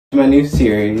My new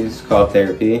series called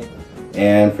Therapy,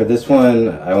 and for this one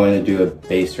I wanted to do it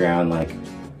based around like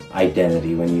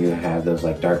identity. When you have those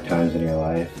like dark times in your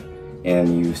life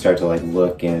and you start to like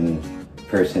look, and the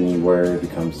person you were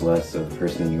becomes less of the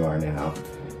person you are now.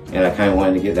 And I kind of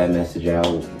wanted to get that message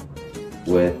out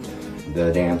with the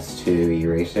dance to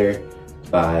Eraser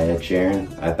by Sheeran.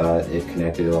 I thought it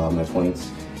connected a lot of my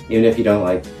points. Even if you don't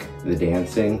like the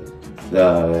dancing,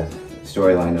 the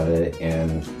storyline of it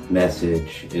and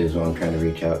message is what I'm trying to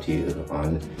reach out to you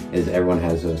on. Is everyone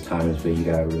has those times, but you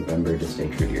gotta remember to stay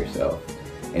true to yourself,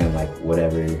 and like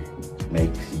whatever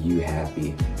makes you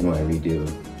happy and whatever you do,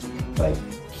 like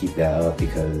keep that up,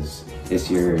 because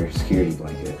it's your security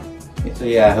blanket. So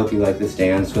yeah, I hope you like this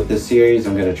dance. With this series,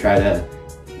 I'm gonna try to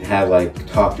have like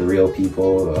talk to real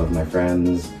people, of my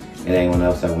friends and anyone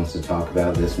else that wants to talk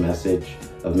about this message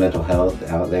of mental health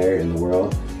out there in the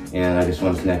world. And I just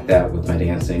want to connect that with my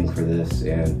dancing for this,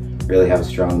 and really have a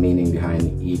strong meaning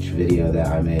behind each video that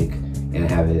I make, and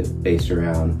have it based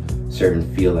around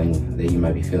certain feeling that you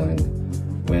might be feeling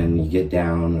when you get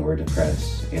down or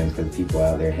depressed, and for the people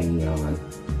out there hanging on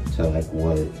to like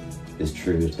what is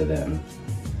true to them.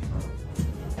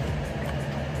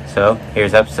 So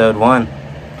here's episode 1.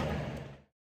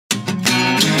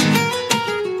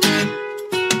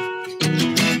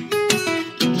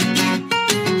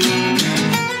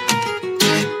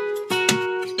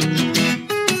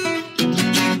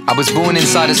 I was born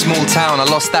inside a small town, I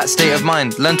lost that state of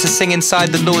mind. Learned to sing inside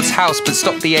the Lord's house, but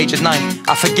stopped the age of 9.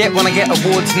 I forget when I get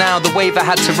awards now, the wave I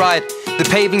had to ride, the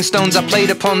paving stones I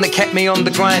played upon that kept me on the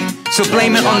grind. So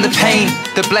blame it on the pain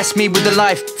that blessed me with the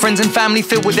life. Friends and family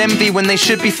filled with envy when they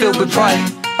should be filled with pride.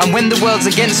 And when the world's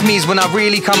against me is when I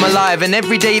really come alive. And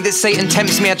every day that Satan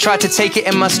tempts me, I try to take it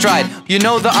in my stride. You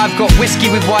know that I've got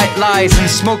whiskey with white lies and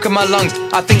smoke in my lungs.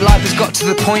 I think life has got to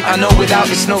the point I know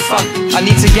without it's no fun. I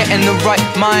need to get in the right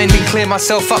mind and clear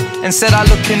myself up. Instead I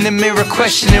look in the mirror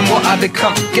questioning what I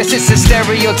become. Guess it's a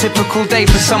stereotypical day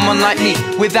for someone like me,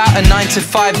 without a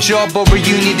 9-to-5 job or a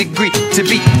uni degree, to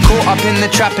be caught up in the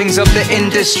trappings of the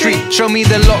industry. Show me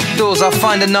the locked doors, I'll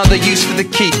find another use for the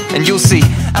key, and you'll see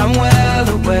I'm well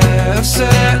aware of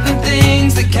certain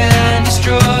things that can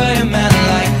destroy a man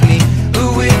like me.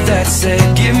 But with that said,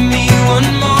 give me one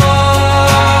more.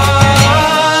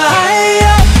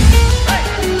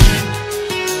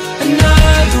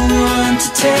 Another one to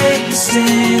take the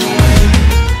sting away.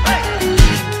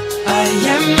 I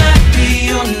am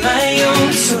happy on my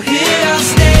own, so here I'll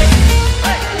stay.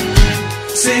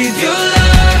 Save your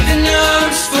love and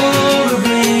arms for a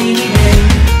rainy day,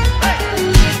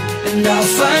 and I'll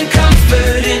find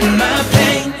comfort in my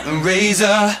pain. A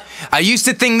razor. I used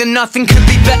to think that nothing could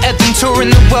be better than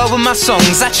touring the world with my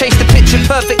songs. I chased a picture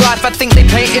perfect life, I think they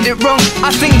painted it wrong.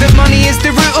 I think that money is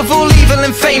the root of all evil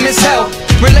and fame is hell.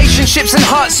 Relationships and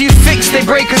hearts you fix, they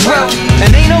break as well.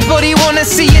 And ain't nobody wanna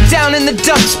see you down in the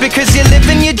dumps, because you're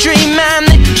living your dream, man,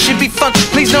 it should be fun.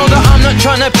 Please know that I'm not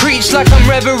trying to preach like I'm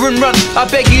Reverend Run. I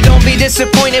beg you don't be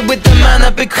disappointed with the man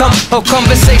I've become. Or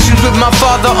conversations with my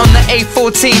father on the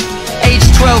A14, age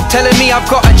 12, telling me I've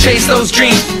gotta chase those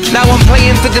dreams. Now I'm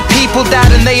playing for the people, dad,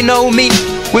 and they know me,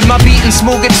 with my beat and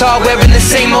small guitar, wearing the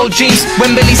same old jeans.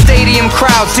 Wembley Stadium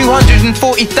crowd, 240,000.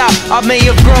 I may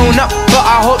have grown up, but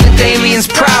I hope that Damien's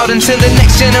proud. Until the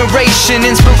next generation,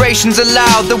 inspiration's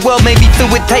allowed. The world may be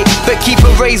filled with hate, but keep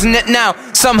erasing it now,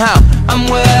 somehow.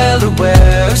 I'm well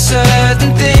aware of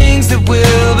certain things that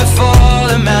will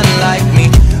befall a man like me.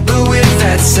 But with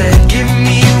that said, give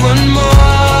me one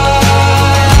more.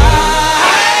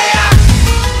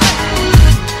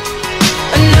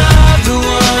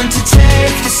 To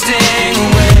take the sting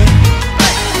away.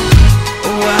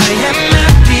 Oh, I am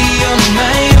happy on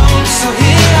my own, so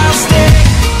here I'll stay.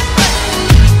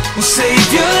 We'll save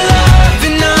your love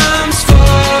in arms for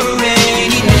a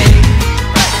rainy day,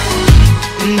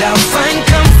 and I'll find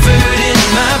comfort in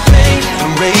my pain. A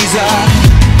razor.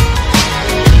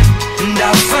 And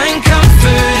I'll find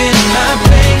comfort in my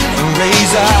pain. A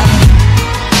razor.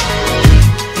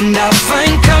 And I'll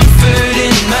find comfort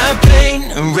in my pain.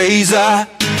 A razor.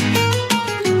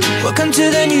 Welcome to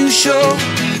the new show.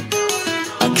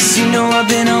 I guess you know I've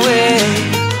been away,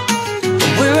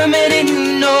 but where I'm headed,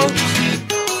 who knows?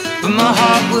 But my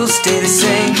heart will stay the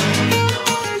same.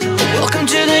 Welcome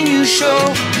to the new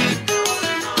show.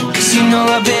 Cause you know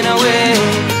I've been away,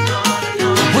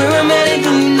 but where I'm headed,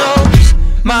 who knows?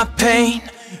 My pain,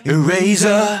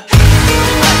 eraser.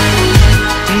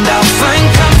 And I'll find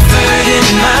comfort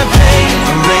in my pain,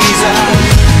 eraser.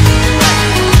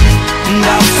 And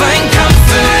I'll find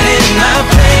comfort in my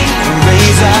pain,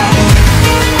 eraser.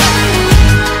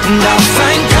 And I'll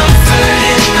find comfort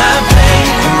in my pain,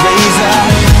 eraser.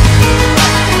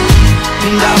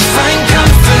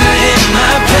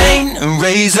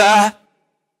 razor.